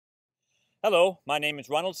Hello, my name is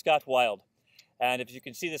Ronald Scott Wild, and if you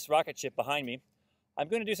can see this rocket ship behind me, I'm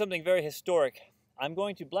going to do something very historic. I'm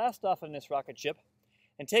going to blast off on this rocket ship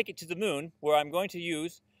and take it to the moon, where I'm going to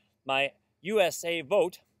use my USA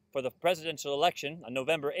vote for the presidential election on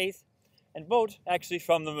November 8th and vote actually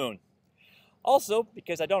from the moon. Also,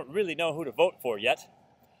 because I don't really know who to vote for yet,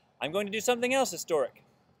 I'm going to do something else historic.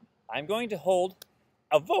 I'm going to hold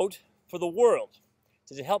a vote for the world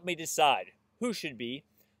to help me decide who should be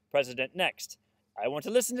president next. I want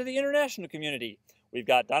to listen to the international community. We've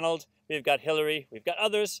got Donald, we've got Hillary, we've got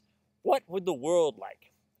others. What would the world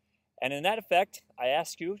like? And in that effect, I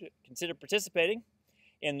ask you to consider participating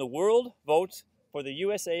in the World Vote for the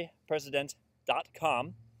USA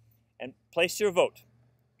President.com and place your vote.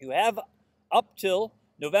 You have up till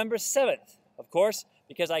November 7th, of course,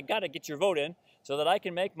 because I got to get your vote in so that I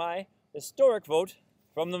can make my historic vote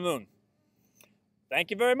from the moon. Thank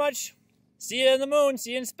you very much. See you in the moon.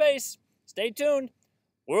 See you in space. Stay tuned.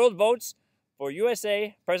 World Votes for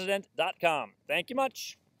USA President.com. Thank you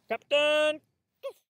much, Captain.